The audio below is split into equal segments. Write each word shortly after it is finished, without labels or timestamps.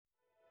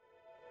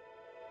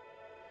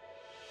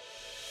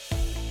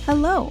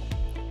Hello,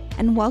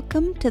 and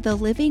welcome to the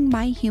Living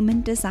My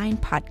Human Design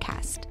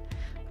podcast.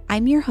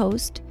 I'm your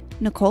host,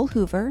 Nicole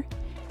Hoover,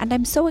 and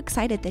I'm so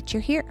excited that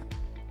you're here.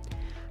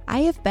 I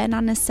have been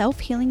on a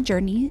self-healing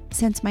journey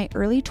since my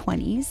early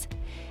 20s,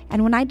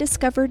 and when I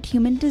discovered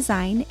human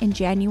design in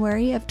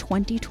January of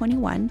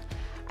 2021,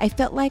 I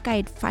felt like I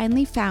had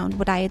finally found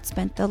what I had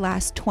spent the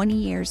last 20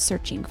 years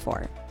searching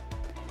for.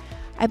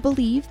 I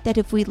believe that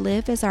if we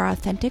live as our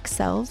authentic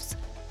selves,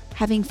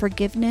 having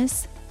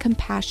forgiveness,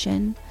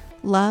 compassion,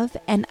 love,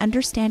 and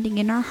understanding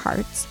in our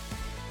hearts,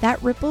 that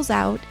ripples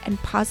out and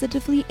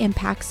positively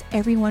impacts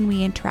everyone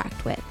we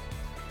interact with.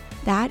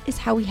 That is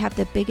how we have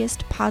the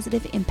biggest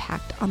positive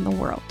impact on the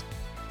world.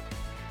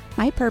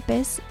 My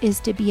purpose is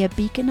to be a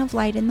beacon of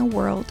light in the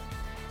world,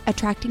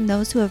 attracting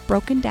those who have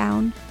broken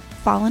down,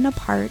 fallen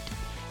apart,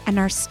 and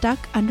are stuck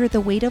under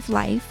the weight of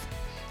life,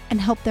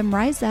 and help them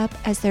rise up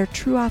as their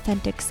true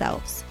authentic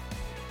selves.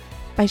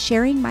 By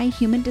sharing my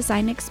human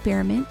design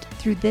experiment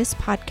through this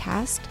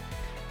podcast,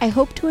 I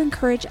hope to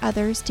encourage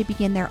others to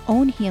begin their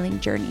own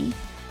healing journey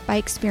by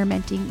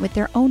experimenting with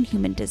their own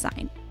human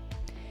design.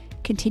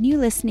 Continue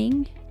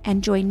listening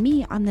and join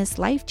me on this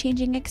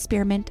life-changing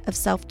experiment of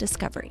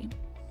self-discovery.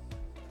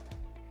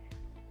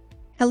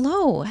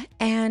 Hello,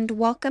 and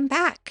welcome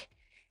back.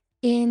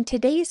 In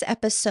today's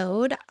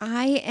episode,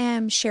 I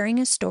am sharing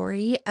a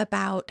story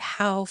about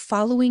how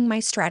following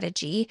my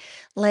strategy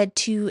led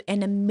to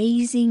an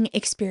amazing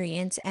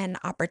experience and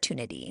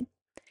opportunity.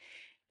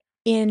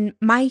 In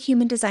my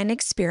human design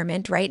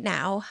experiment right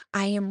now,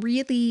 I am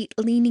really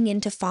leaning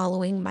into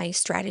following my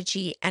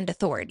strategy and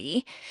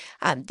authority.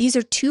 These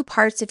are two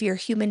parts of your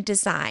human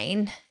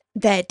design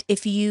that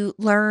if you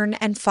learn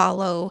and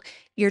follow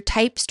your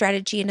type,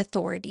 strategy, and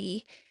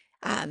authority,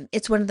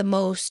 it's one of the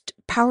most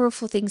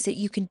powerful things that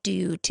you can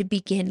do to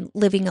begin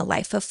living a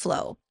life of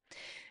flow.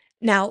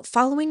 Now,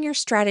 following your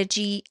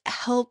strategy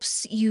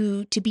helps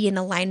you to be in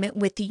alignment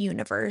with the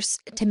universe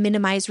to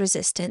minimize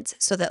resistance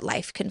so that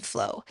life can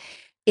flow.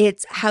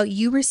 It's how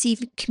you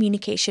receive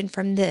communication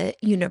from the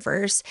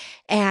universe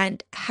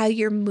and how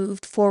you're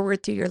moved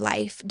forward through your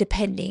life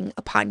depending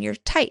upon your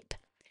type.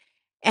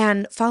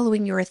 And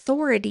following your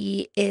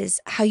authority is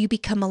how you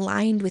become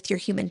aligned with your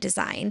human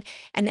design,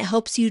 and it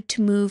helps you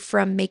to move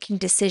from making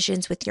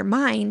decisions with your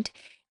mind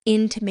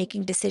into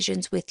making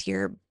decisions with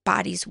your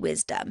body's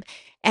wisdom.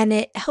 And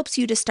it helps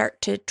you to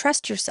start to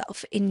trust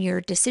yourself in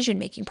your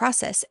decision-making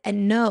process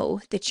and know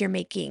that you're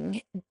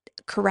making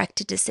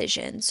correct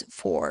decisions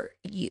for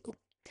you.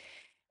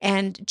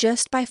 And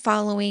just by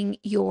following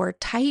your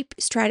type,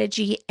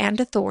 strategy, and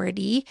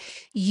authority,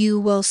 you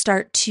will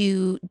start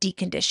to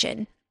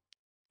decondition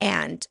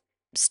and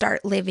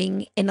start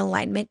living in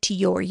alignment to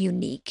your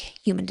unique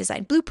human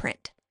design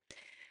blueprint.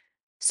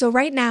 So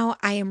right now,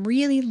 I am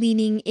really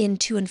leaning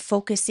into and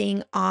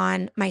focusing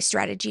on my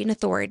strategy and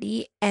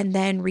authority, and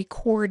then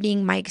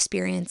recording my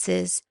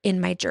experiences in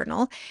my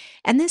journal.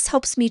 And this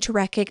helps me to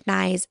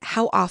recognize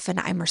how often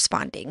I'm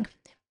responding,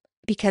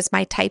 because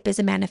my type is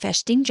a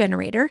manifesting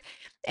generator.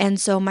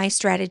 And so my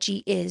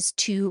strategy is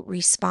to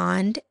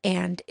respond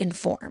and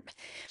inform.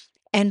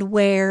 And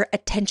where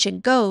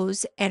attention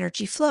goes,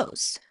 energy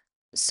flows.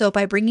 So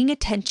by bringing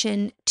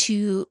attention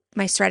to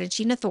my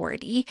strategy and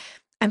authority,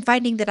 I'm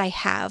finding that I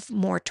have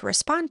more to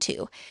respond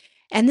to.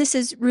 And this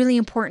is really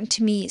important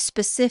to me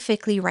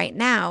specifically right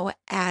now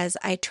as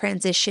I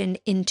transition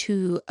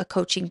into a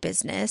coaching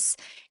business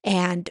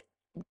and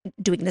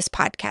doing this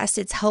podcast.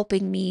 It's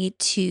helping me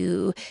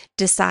to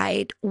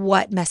decide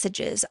what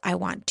messages I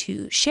want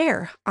to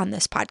share on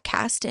this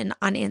podcast and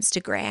on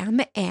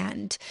Instagram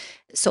and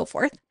so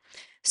forth.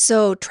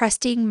 So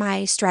trusting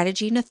my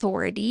strategy and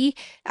authority,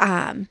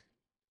 I'm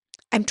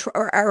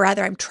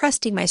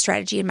trusting my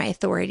strategy and my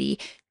authority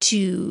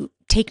to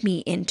take me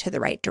into the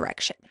right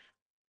direction.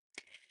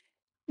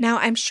 Now,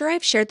 I'm sure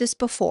I've shared this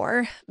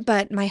before,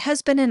 but my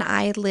husband and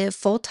I live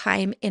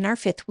full-time in our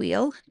fifth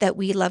wheel that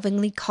we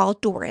lovingly call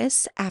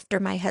Doris after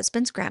my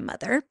husband's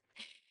grandmother.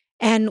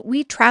 And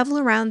we travel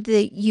around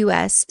the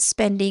U.S.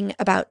 spending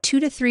about 2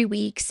 to 3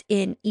 weeks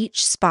in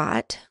each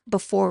spot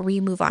before we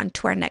move on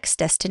to our next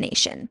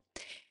destination.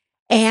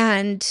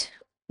 And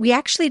we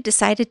actually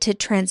decided to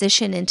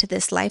transition into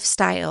this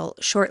lifestyle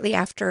shortly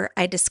after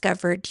I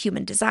discovered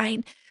human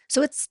design.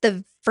 So it's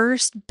the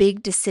first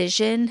big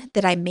decision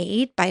that I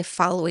made by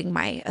following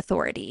my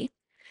authority.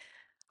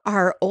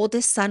 Our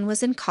oldest son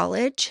was in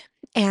college,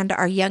 and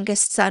our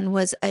youngest son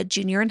was a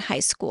junior in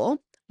high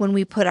school when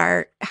we put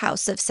our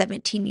house of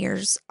 17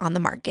 years on the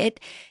market,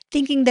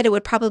 thinking that it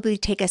would probably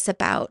take us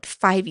about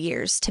 5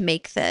 years to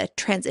make the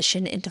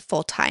transition into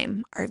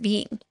full-time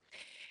RVing.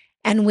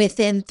 And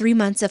within 3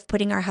 months of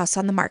putting our house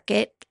on the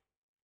market,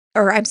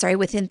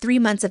 within 3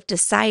 months of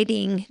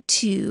deciding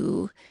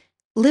to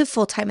live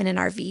full-time in an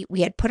RV,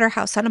 we had put our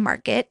house on a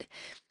market.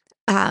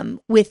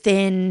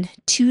 Within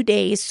 2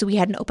 days, so we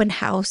had an open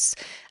house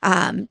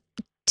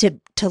to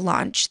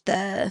launch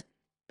the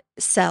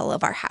sale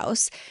of our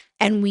house.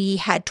 And we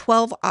had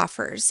 12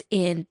 offers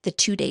in the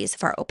 2 days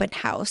of our open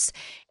house.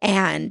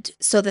 And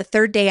so the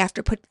third day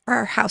after put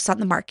our house on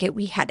the market,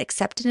 we had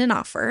accepted an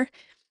offer.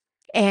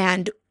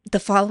 And the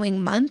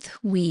following month,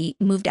 we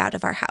moved out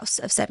of our house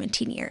of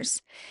 17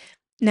 years.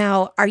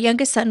 Now, our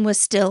youngest son was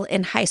still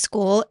in high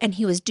school and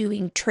he was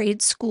doing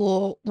trade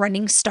school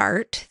running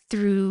start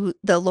through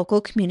the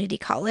local community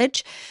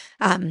college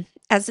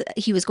as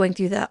he was going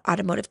through the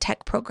automotive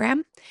tech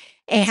program.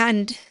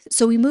 And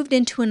so we moved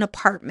into an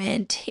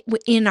apartment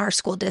in our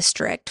school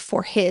district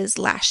for his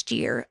last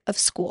year of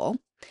school.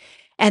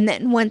 And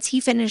then once he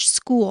finished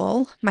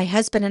school, my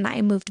husband and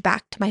I moved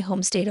back to my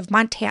home state of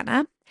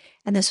Montana.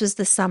 And this was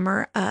the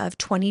summer of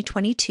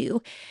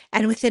 2022.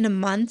 And within a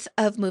month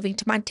of moving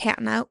to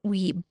Montana,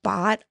 we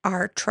bought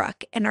our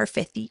truck and our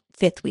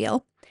fifth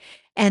wheel.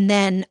 And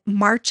then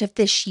March of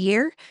this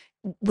year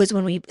was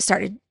when we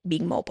started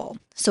being mobile.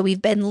 So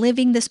we've been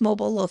living this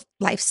mobile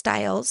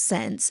lifestyle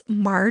since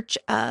March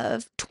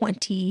of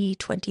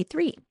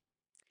 2023.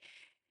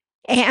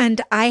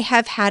 And I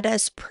have had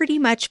us pretty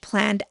much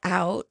planned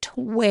out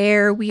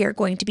where we are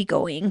going to be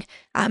going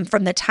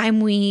from the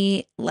time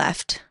we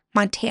left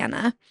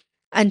Montana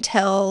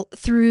until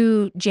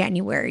through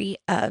January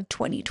of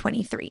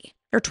 2023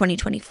 or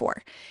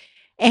 2024.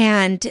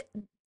 And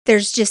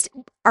there's just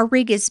our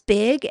rig is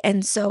big.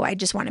 And so I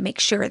just want to make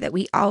sure that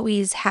we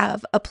always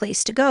have a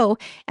place to go.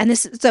 And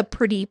this is a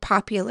pretty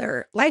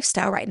popular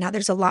lifestyle right now.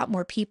 There's a lot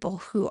more people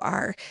who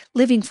are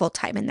living full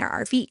time in their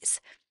RVs.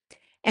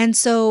 And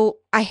so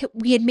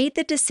we had made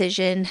the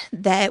decision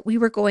that we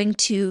were going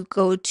to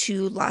go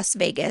to Las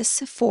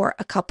Vegas for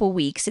a couple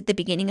weeks at the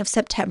beginning of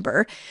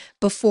September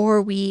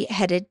before we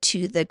headed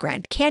to the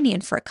Grand Canyon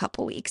for a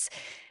couple weeks,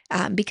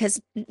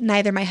 because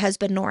neither my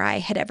husband nor I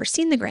had ever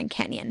seen the Grand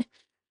Canyon.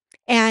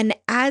 And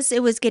as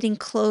it was getting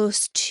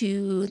close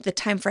to the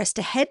time for us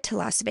to head to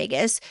Las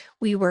Vegas,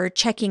 we were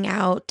checking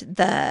out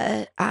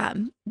the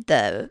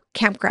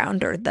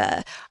campground or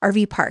the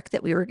RV park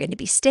that we were going to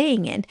be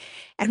staying in,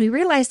 and we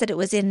realized that it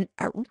was in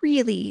a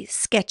really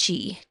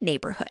sketchy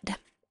neighborhood,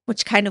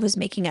 which kind of was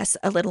making us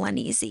a little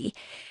uneasy.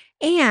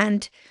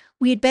 And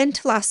we had been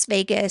to Las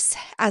Vegas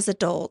as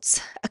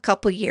adults a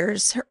couple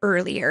years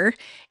earlier,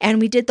 and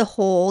we did the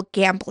whole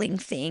gambling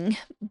thing,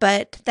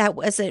 but that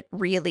wasn't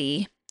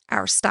really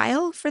our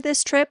style for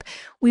this trip.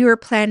 We were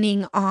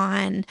planning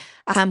on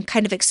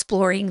kind of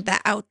exploring the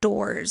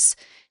outdoors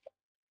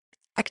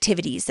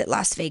activities that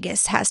Las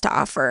Vegas has to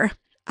offer.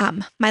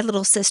 My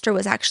little sister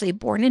was actually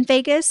born in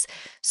Vegas.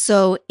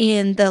 So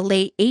in the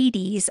late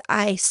 80s,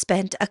 I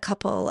spent a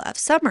couple of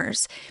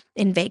summers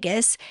in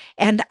Vegas.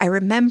 And I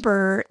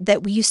remember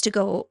that we used to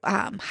go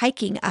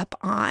hiking up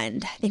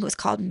on, I think it was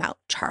called Mount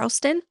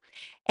Charleston,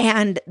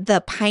 and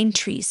the pine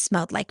trees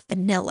smelled like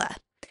vanilla.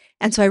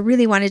 And so I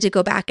really wanted to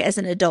go back as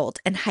an adult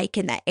and hike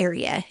in that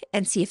area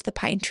and see if the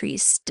pine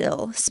trees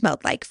still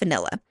smelled like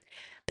vanilla.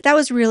 But that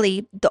was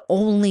really the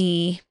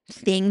only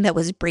thing that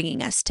was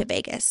bringing us to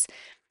Vegas.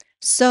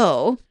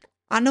 So,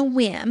 on a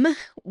whim,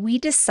 we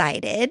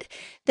decided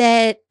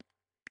that,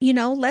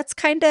 let's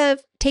kind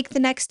of take the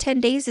next 10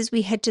 days as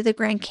we head to the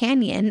Grand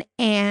Canyon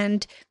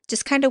and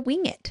just kind of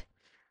wing it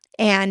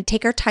and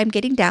take our time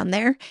getting down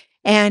there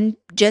and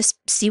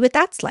just see what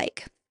that's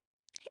like.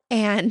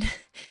 And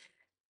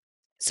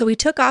so we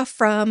took off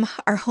from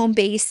our home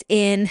base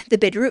in the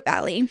Bitterroot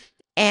Valley,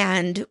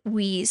 and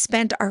we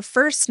spent our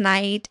first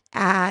night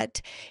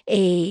at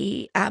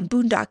a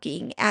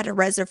boondocking at a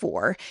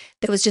reservoir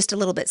that was just a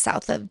little bit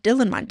south of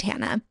Dillon,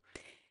 Montana.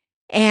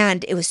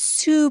 And it was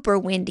super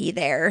windy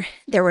there.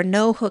 There were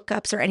no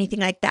hookups or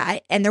anything like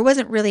that. And there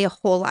wasn't really a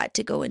whole lot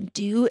to go and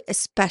do,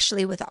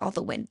 especially with all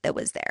the wind that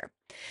was there.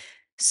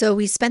 So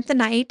we spent the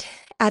night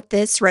at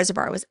this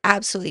reservoir. It was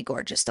absolutely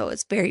gorgeous, though. It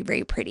was very,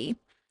 very pretty.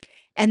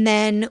 And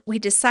then we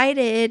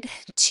decided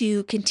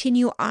to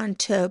continue on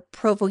to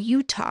Provo,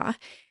 Utah,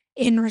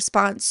 in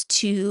response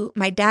to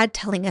my dad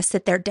telling us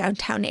that their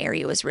downtown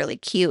area was really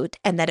cute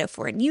and that if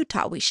we're in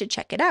Utah, we should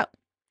check it out.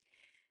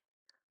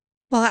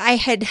 Well, I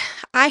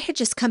had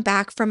just come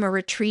back from a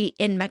retreat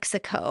in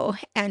Mexico,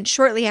 and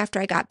shortly after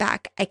I got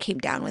back, I came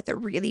down with a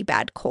really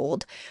bad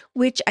cold,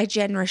 which I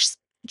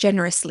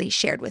generously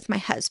shared with my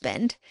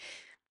husband.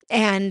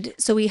 And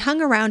so we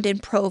hung around in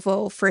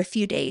Provo for a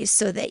few days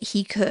so that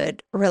he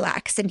could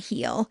relax and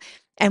heal.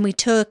 And we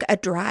took a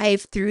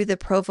drive through the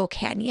Provo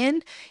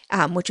Canyon,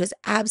 which was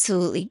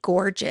absolutely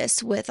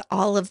gorgeous with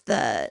all of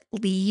the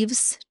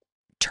leaves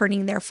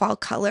turning their fall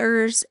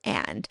colors.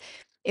 And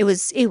it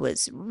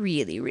was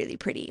really, really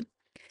pretty.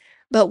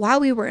 But while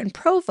we were in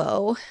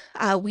Provo,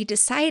 we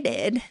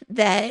decided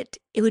that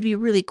it would be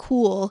really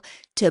cool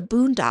to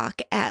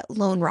boondock at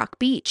Lone Rock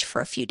Beach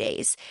for a few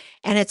days.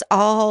 And it's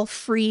all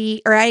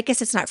free, or I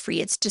guess it's not free,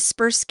 it's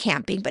dispersed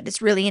camping, but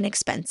it's really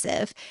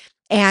inexpensive.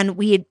 And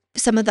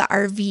some of the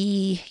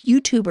RV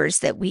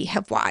YouTubers that we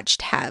have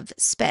watched have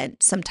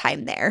spent some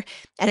time there,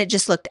 and it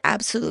just looked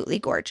absolutely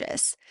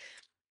gorgeous.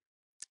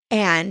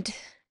 And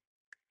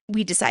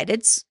we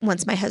decided,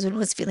 once my husband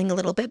was feeling a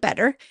little bit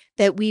better,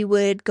 that we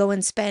would go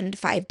and spend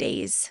 5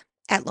 days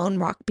at Lone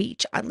Rock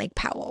Beach on Lake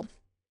Powell.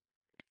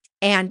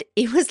 And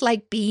it was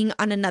like being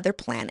on another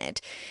planet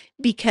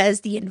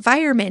because the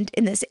environment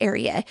in this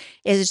area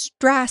is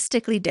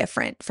drastically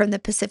different from the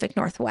Pacific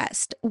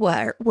Northwest,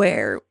 where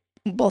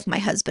both my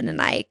husband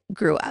and I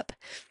grew up.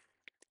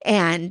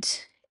 And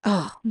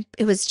oh,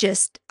 it was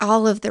just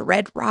all of the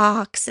red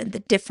rocks and the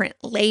different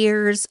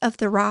layers of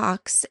the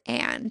rocks.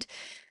 And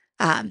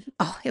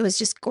oh, it was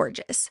just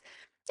gorgeous.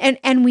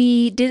 And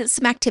we did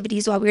some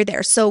activities while we were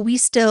there. So we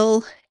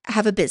still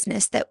have a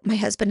business that my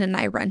husband and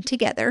I run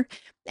together.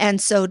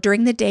 And so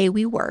during the day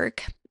we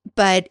work,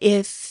 but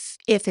if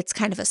it's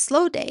kind of a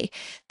slow day,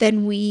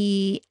 then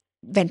we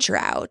venture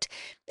out.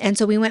 And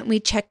so we went, we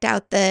checked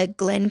out the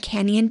Glen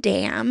Canyon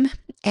Dam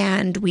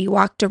and we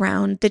walked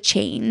around the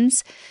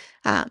chains.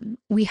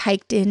 We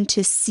hiked in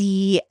to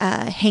see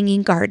a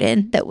hanging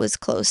garden that was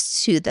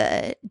close to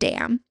the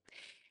dam.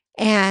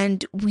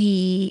 And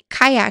we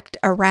kayaked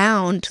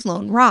around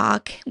Lone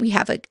Rock. We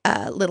have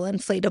a little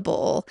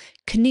inflatable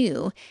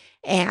canoe.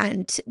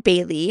 And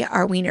Bailey,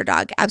 our wiener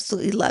dog,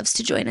 absolutely loves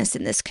to join us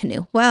in this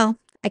canoe. Well,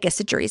 I guess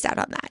the jury's out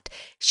on that.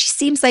 She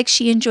seems like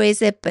she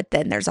enjoys it, but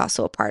then there's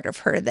also a part of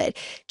her that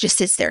just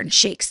sits there and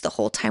shakes the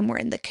whole time we're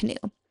in the canoe.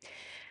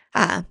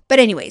 But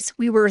anyways,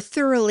 we were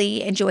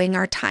thoroughly enjoying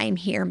our time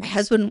here. My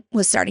husband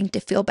was starting to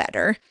feel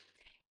better.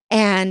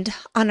 And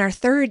on our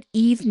third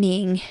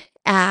evening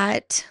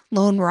at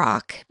Lone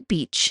Rock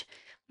Beach,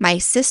 my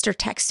sister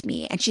texts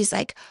me and she's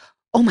like,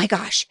 "Oh my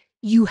gosh,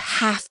 you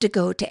have to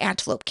go to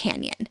Antelope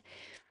Canyon.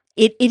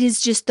 It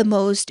is just the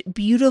most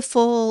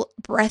beautiful,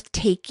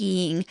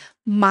 breathtaking,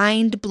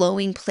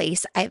 mind-blowing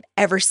place I've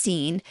ever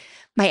seen."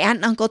 My aunt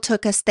and uncle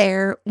took us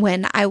there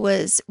when I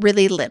was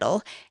really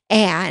little,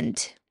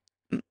 and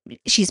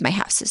she's my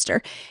half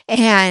sister.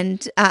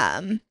 And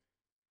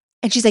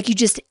she's like, "You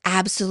just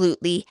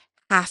absolutely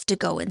have to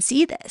go and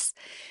see this."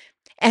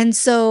 And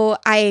so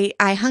I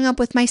hung up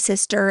with my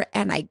sister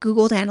and I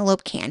Googled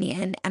Antelope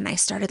Canyon and I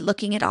started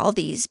looking at all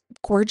these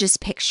gorgeous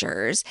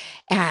pictures,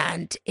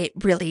 and it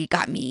really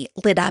got me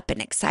lit up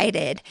and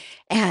excited.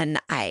 And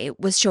I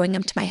was showing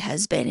them to my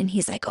husband and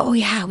he's like, "Oh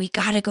yeah, we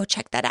got to go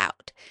check that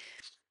out."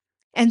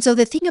 And so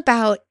the thing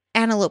about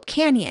Antelope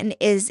Canyon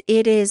is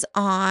it is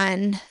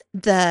on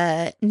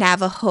the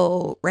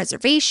Navajo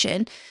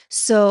reservation.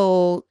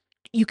 So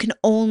you can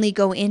only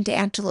go into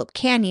Antelope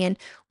Canyon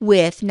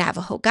with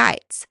Navajo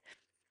guides.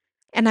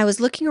 And I was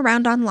looking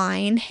around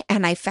online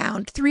and I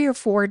found 3 or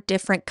 4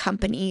 different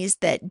companies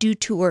that do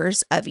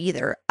tours of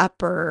either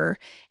Upper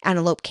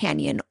Antelope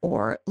Canyon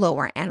or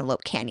Lower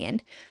Antelope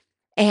Canyon.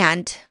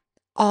 And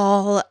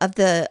all of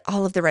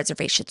the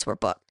reservations were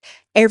booked.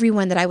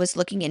 Everyone that I was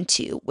looking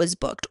into was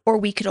booked, or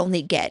we could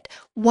only get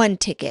 1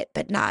 ticket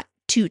but not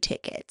 2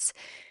 tickets.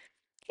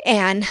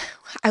 And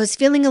I was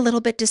feeling a little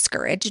bit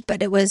discouraged,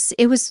 but it was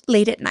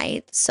late at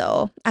night,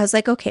 so I was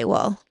like, "Okay,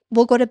 well,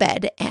 we'll go to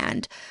bed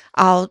and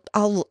I'll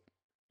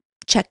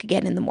check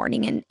again in the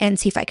morning and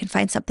see if I can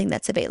find something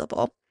that's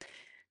available."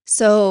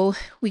 So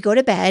we go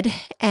to bed,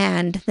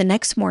 and the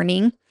next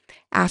morning,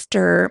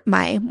 after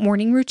my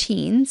morning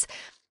routines,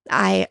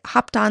 I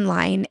hopped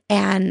online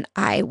and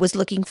I was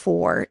looking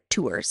for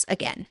tours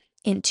again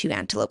into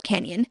Antelope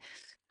Canyon.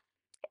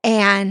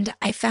 And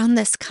I found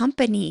this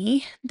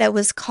company that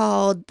was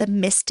called the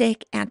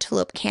Mystic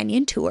Antelope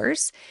Canyon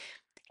Tours.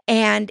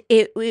 And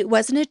it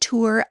wasn't a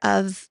tour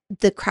of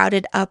the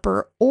crowded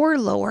upper or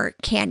lower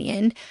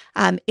canyon.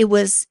 It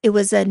was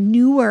a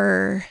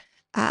newer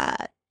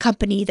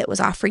company that was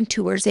offering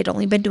tours. They'd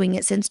only been doing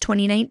it since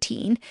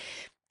 2019.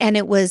 And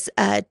it was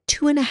a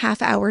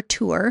 2.5 hour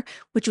tour,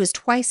 which was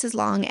twice as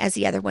long as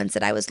the other ones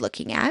that I was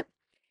looking at.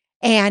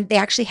 And they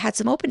actually had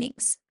some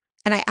openings.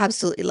 And I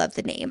absolutely love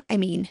the name. I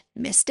mean,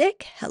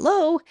 Mystic,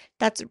 hello,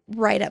 that's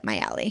right up my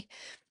alley.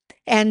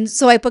 And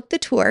so I booked the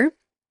tour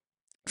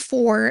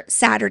for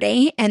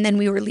Saturday, and then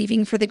we were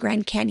leaving for the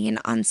Grand Canyon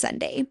on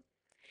Sunday.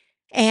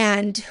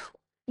 And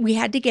we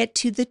had to get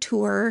to the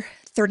tour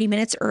 30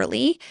 minutes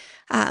early.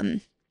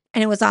 And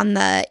it was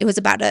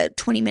about a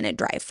 20-minute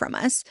drive from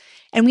us.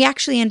 And we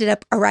actually ended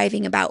up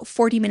arriving about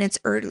 40 minutes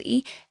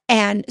early.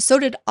 And so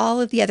did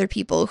all of the other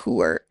people who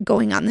were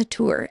going on the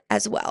tour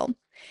as well.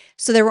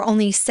 So there were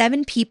only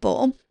 7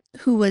 people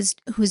who was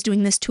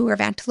doing this tour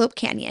of Antelope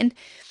Canyon.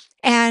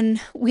 And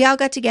we all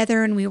got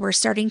together and we were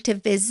starting to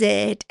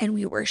visit and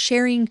we were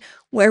sharing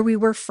where we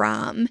were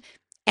from.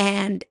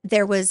 And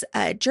there was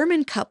a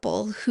German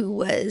couple who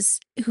was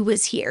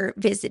here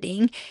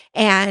visiting,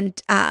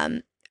 and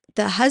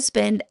the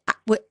husband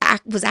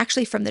was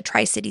actually from the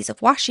Tri-Cities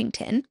of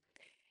Washington.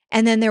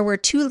 And then there were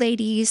 2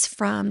 ladies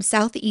from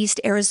Southeast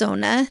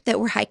Arizona that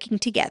were hiking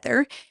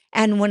together,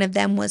 and one of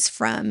them was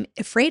from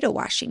Ephrata,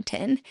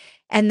 Washington.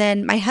 And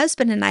then my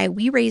husband and I,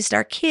 we raised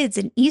our kids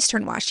in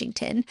Eastern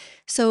Washington.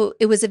 So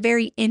it was a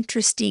very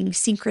interesting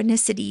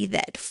synchronicity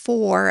that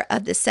 4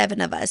 of the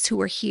 7 of us who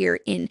were here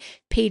in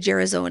Page,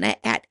 Arizona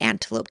at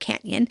Antelope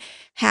Canyon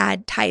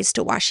had ties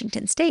to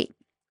Washington State.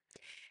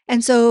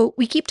 And so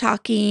we keep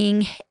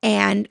talking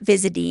and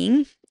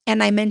visiting.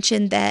 And I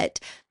mentioned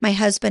that my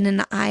husband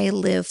and I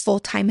live full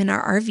time in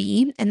our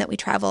RV and that we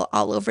travel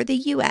all over the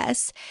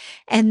US.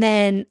 And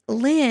then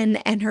Lynn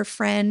and her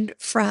friend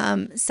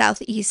from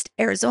Southeast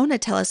Arizona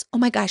tell us, oh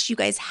my gosh, you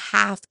guys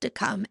have to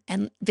come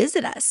and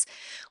visit us.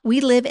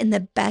 We live in the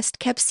best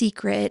kept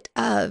secret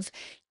of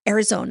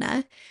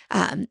Arizona.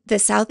 The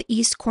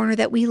southeast corner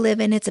that we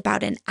live in, it's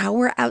about an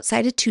hour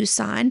outside of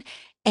Tucson.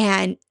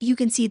 And you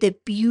can see the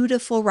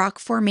beautiful rock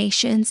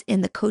formations in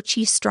the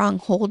Cochise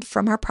Stronghold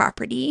from our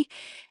property.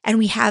 And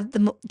we have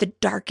the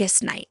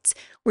darkest nights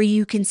where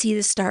you can see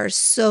the stars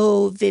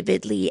so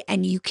vividly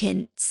and you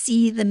can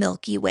see the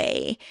Milky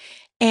Way.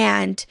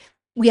 And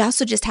we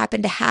also just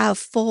happen to have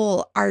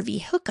full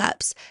RV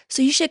hookups.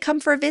 So you should come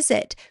for a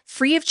visit,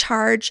 free of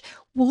charge.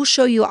 We'll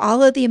show you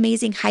all of the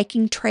amazing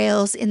hiking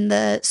trails in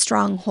the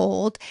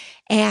Stronghold.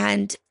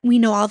 And we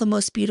know all the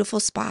most beautiful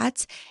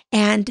spots.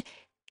 And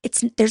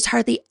there's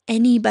hardly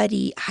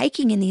anybody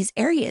hiking in these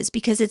areas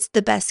because it's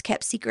the best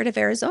kept secret of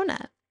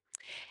Arizona.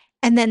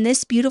 And then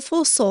this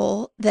beautiful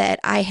soul that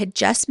I had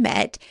just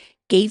met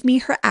gave me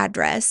her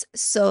address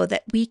so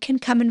that we can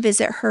come and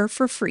visit her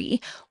for free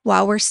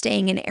while we're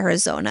staying in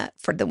Arizona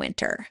for the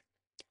winter.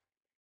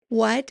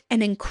 What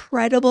an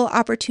incredible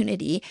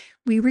opportunity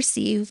we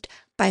received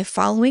by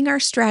following our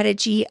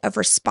strategy of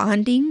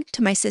responding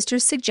to my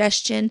sister's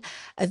suggestion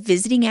of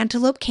visiting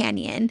Antelope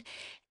Canyon.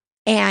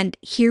 And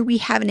here we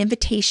have an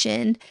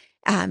invitation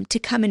to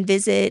come and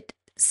visit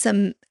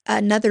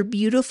another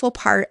beautiful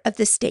part of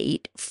the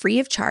state free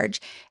of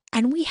charge.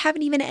 And we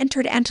haven't even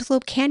entered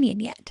Antelope Canyon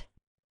yet.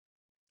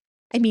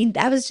 I mean,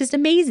 that was just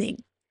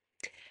amazing.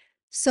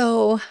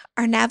 So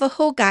our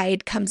Navajo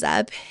guide comes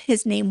up.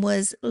 His name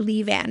was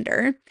Lee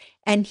Vander,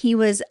 and he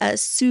was a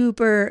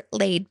super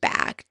laid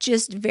back,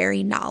 just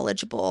very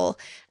knowledgeable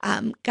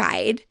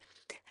guide.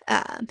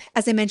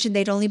 As I mentioned,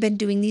 they'd only been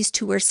doing these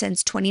tours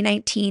since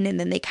 2019, and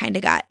then they kind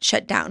of got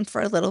shut down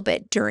for a little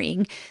bit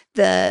during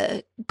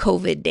the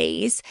COVID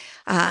days.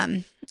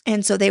 And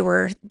so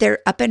they're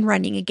up and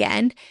running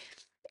again.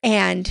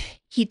 And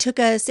he took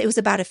us, it was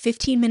about a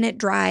 15-minute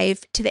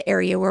drive to the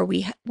area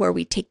where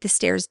we take the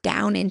stairs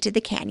down into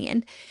the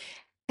canyon.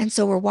 And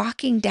so we're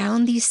walking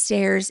down these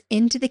stairs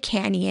into the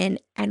canyon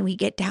and we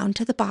get down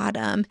to the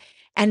bottom,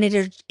 and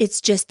it's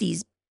just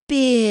these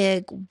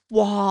big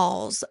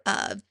walls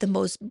of the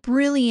most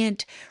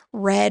brilliant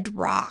red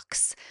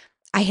rocks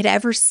I had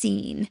ever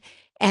seen,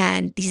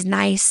 and these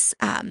nice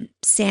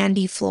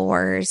sandy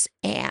floors,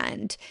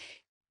 and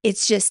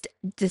it's just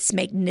this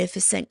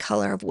magnificent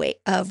color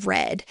of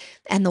red,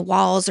 and the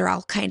walls are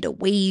all kind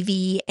of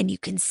wavy, and you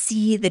can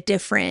see the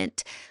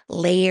different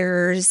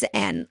layers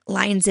and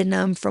lines in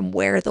them from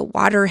where the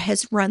water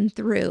has run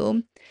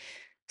through.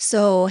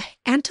 So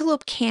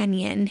Antelope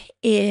Canyon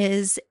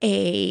is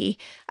it's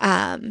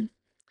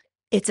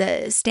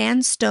a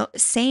sandstone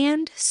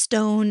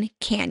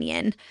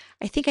canyon.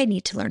 I think I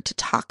need to learn to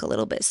talk a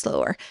little bit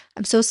slower.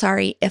 I'm so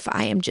sorry if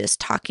I am just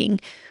talking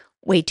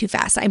way too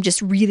fast. I'm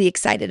just really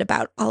excited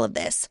about all of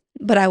this.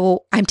 But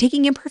I'm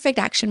taking imperfect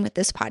action with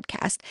this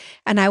podcast,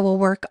 and I will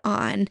work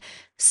on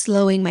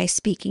slowing my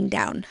speaking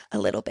down a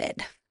little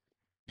bit.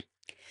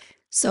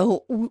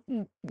 So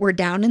we're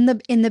down in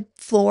the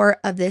floor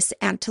of this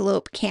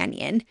Antelope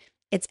Canyon.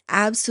 It's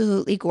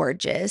absolutely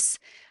gorgeous.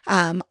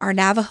 Our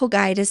Navajo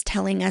guide is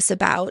telling us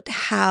about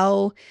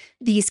how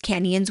these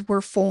canyons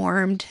were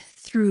formed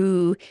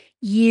through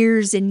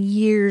years and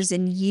years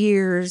and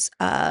years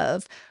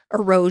of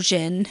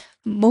erosion,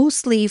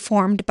 mostly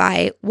formed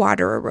by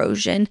water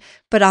erosion,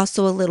 but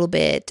also a little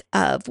bit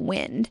of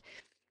wind.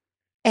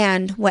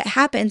 And what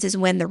happens is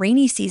when the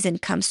rainy season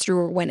comes through,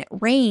 or when it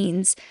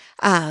rains,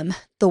 the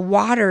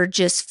water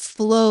just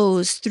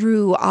flows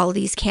through all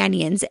these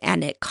canyons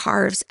and it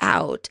carves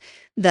out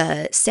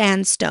the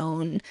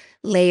sandstone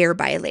layer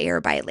by layer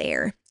by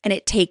layer. And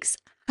it takes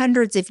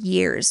hundreds of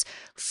years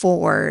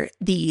for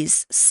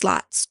these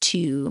slots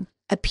to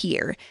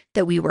appear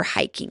that we were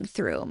hiking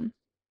through.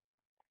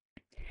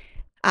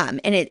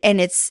 The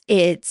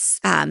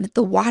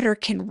water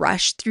can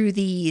rush through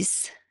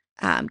these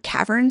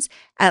caverns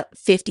at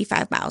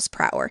 55 miles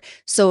per hour.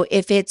 So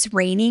if it's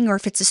raining or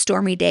if it's a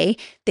stormy day,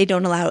 they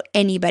don't allow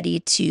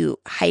anybody to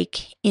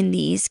hike in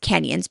these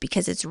canyons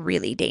because it's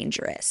really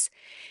dangerous.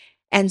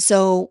 And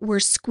so we're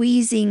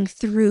squeezing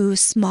through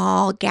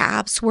small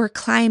gaps. We're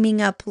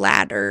climbing up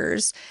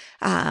ladders.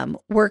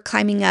 We're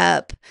climbing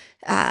up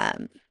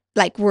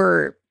like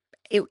we're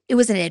it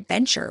was an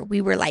adventure.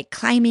 We were like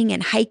climbing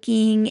and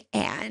hiking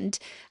and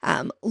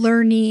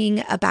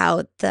learning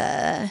about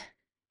the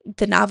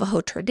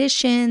Navajo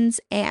traditions.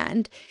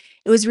 And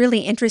it was really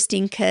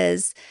interesting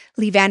because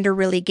Lee Vander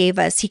really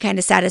he kind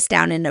of sat us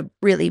down in a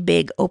really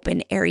big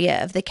open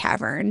area of the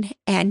cavern.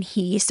 And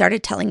he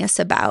started telling us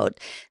about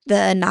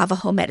the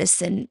Navajo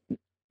medicine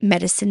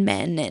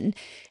men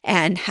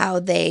and how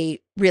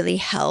they really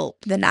help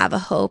the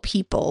Navajo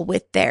people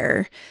with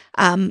their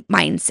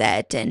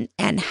mindset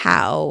and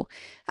how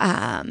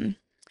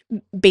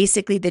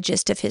basically the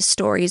gist of his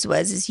stories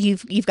is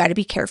you've got to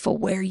be careful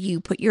where you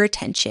put your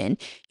attention.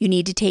 You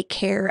need to take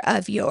care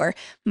of your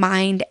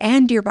mind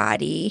and your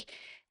body,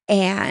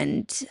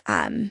 and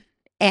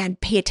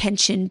pay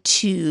attention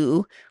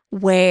to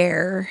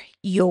where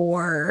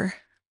your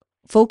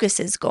focus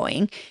is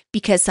going,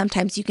 because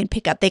sometimes you can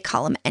pick up, they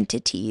call them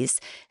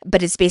entities,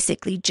 but it's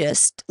basically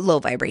just low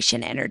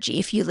vibration energy.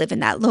 If you live in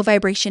that low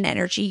vibration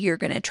energy, you're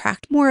going to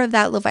attract more of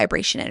that low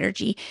vibration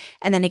energy,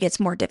 and then it gets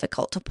more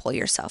difficult to pull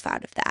yourself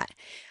out of that.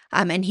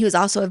 And he was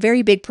also a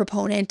very big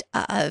proponent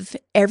of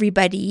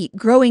everybody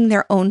growing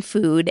their own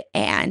food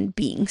and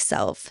being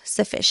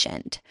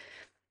self-sufficient.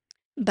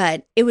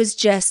 But it was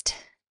just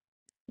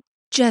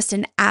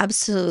an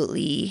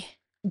absolutely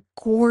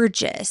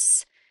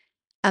gorgeous,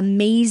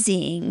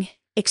 amazing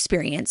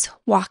experience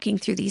walking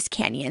through these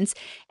canyons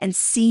and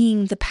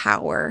seeing the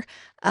power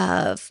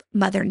of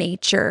Mother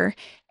Nature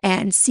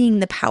and seeing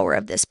the power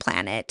of this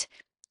planet.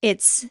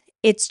 It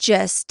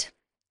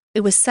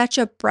was such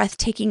a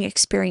breathtaking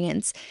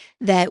experience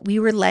that we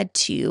were led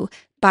to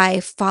by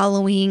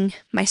following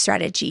my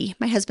strategy.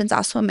 My husband's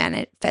also a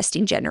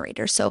manifesting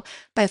generator, so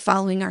by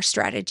following our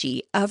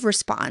strategy of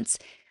response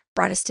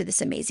brought us to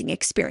this amazing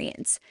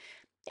experience.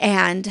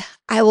 And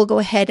I will go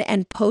ahead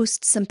and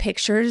post some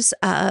pictures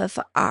of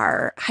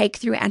our hike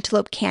through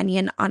Antelope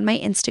Canyon on my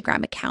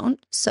Instagram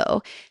account.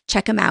 So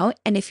check them out.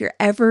 And if you're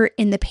ever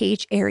in the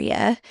Page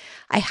area,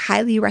 I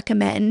highly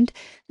recommend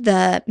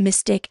the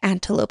Mystic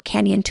Antelope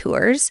Canyon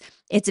tours.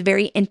 It's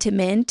very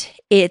intimate.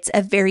 It's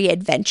a very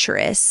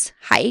adventurous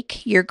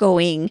hike. You're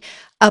going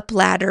up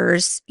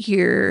ladders.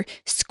 You're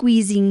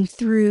squeezing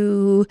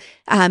through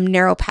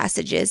narrow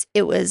passages.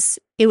 It was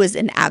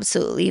an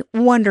absolutely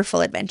wonderful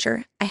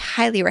adventure. I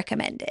highly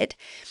recommend it.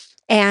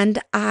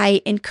 And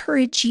I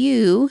encourage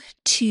you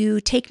to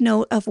take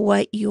note of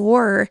what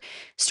your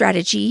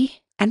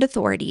strategy and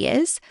authority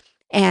is.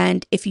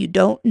 And if you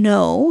don't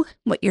know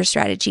what your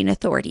strategy and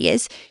authority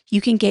is,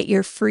 you can get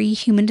your free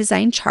human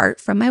design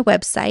chart from my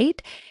website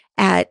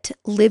at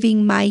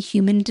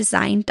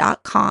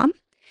livingmyhumandesign.com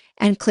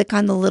and click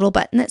on the little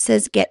button that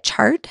says Get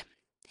Chart.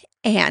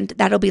 And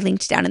that'll be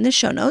linked down in the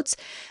show notes.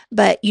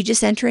 But you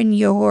just enter in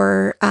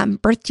your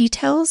birth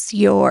details,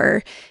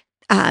 your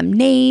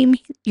name,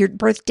 your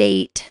birth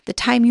date, the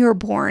time you were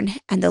born,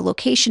 and the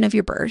location of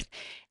your birth.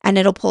 And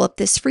it'll pull up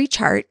this free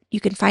chart. You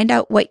can find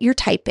out what your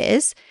type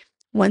is.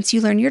 Once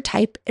you learn your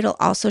type, it'll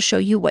also show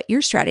you what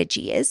your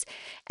strategy is.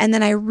 And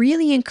then I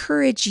really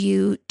encourage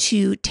you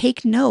to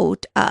take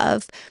note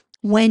of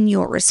when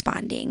you're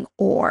responding,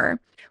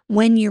 or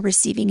when you're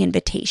receiving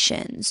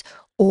invitations,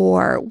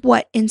 or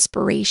what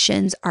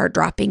inspirations are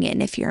dropping in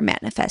if you're a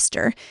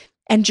manifester,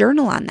 and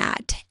journal on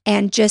that.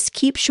 And just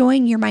keep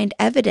showing your mind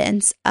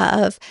evidence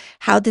of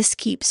how this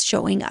keeps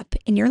showing up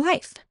in your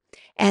life.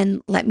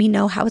 And let me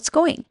know how it's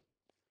going.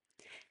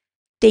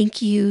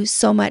 Thank you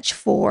so much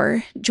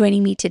for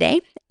joining me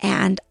today,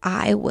 and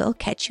I will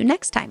catch you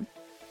next time.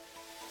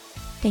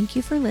 Thank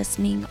you for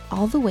listening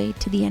all the way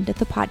to the end of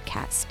the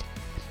podcast.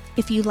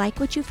 If you like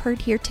what you've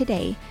heard here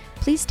today,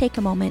 please take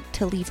a moment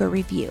to leave a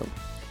review.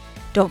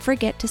 Don't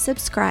forget to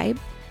subscribe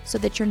so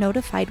that you're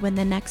notified when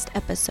the next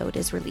episode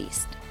is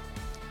released.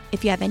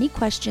 If you have any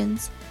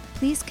questions,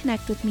 please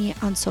connect with me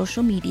on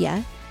social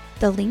media.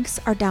 The links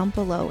are down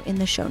below in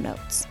the show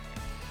notes.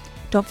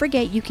 Don't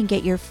forget you can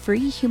get your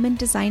free human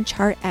design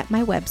chart at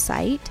my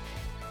website,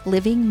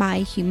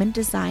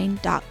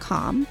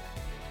 livingmyhumandesign.com.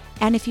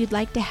 And if you'd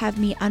like to have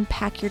me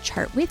unpack your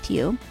chart with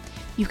you,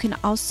 you can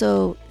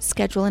also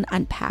schedule an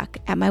unpack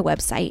at my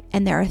website,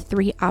 and there are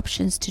 3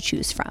 options to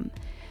choose from.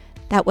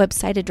 That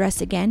website address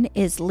again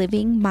is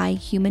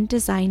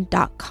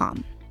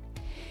livingmyhumandesign.com.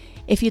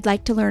 If you'd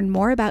like to learn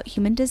more about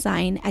human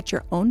design at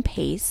your own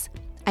pace,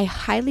 I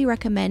highly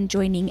recommend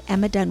joining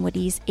Emma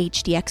Dunwoody's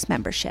HDX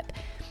membership.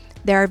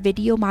 There are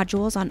video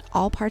modules on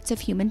all parts of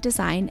human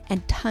design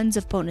and tons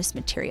of bonus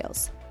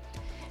materials.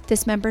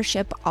 This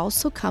membership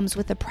also comes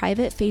with a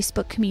private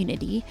Facebook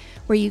community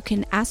where you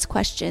can ask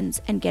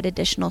questions and get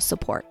additional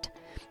support.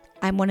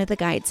 I'm one of the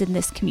guides in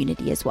this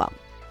community as well.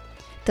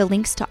 The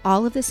links to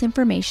all of this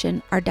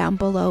information are down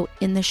below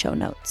in the show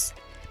notes.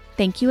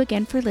 Thank you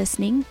again for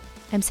listening.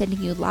 I'm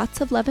sending you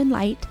lots of love and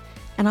light,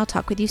 and I'll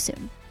talk with you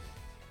soon.